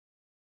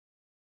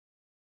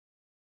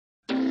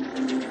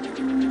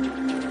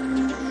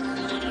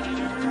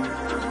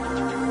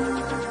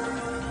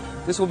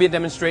This will be a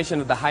demonstration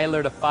of the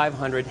HY-ALERTA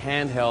 500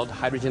 handheld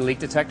hydrogen leak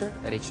detector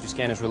that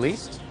H2scan has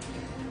released.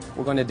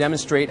 We're going to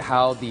demonstrate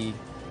how the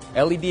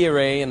LED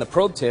array and the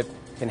probe tip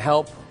can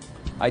help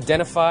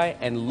identify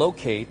and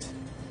locate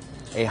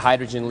a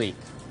hydrogen leak.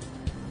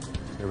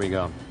 Here we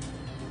go.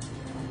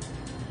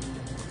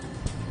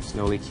 There's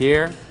no leak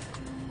here.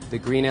 The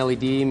green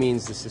LED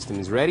means the system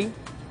is ready.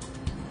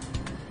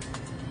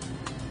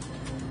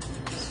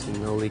 See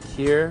no leak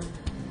here.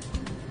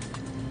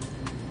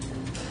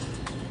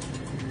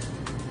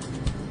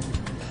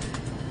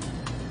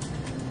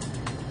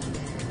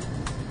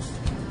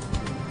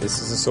 This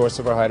is the source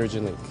of our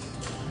hydrogen leak.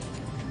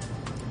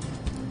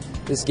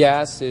 This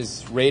gas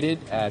is rated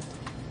at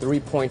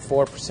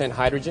 3.4%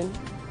 hydrogen.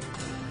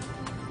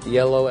 The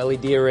yellow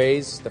LED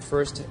arrays, the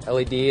first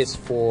LED is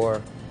for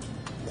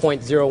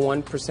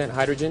 0.01%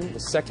 hydrogen.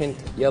 The second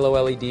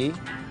yellow LED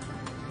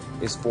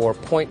is for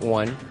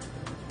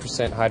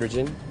 0.1%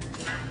 hydrogen.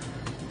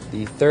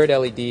 The third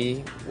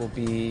LED will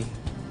be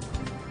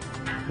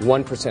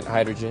 1%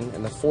 hydrogen,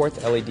 and the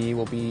fourth LED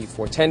will be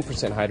for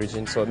 10%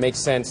 hydrogen. So it makes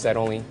sense that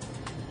only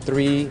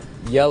 3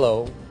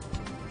 yellow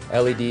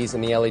LEDs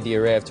in the LED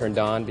array have turned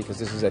on because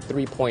this is a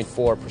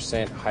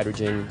 3.4%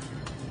 hydrogen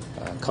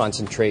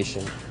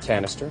concentration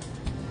canister.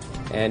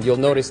 And you'll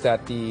notice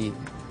that the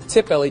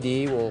tip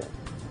LED will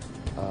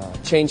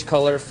change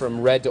color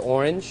from red to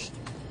orange.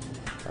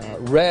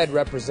 Red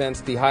represents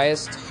the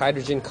highest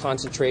hydrogen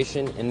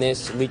concentration in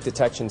this leak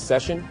detection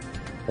session.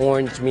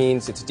 Orange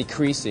means it's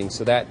decreasing,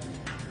 so that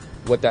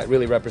what that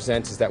really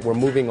represents is that we're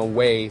moving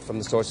away from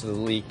the source of the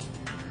leak.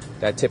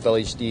 That tip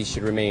LED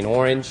should remain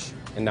orange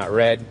and not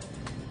red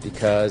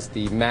because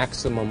the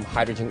maximum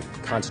hydrogen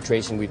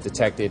concentration we've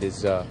detected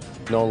is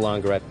no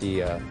longer at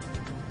the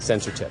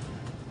sensor tip.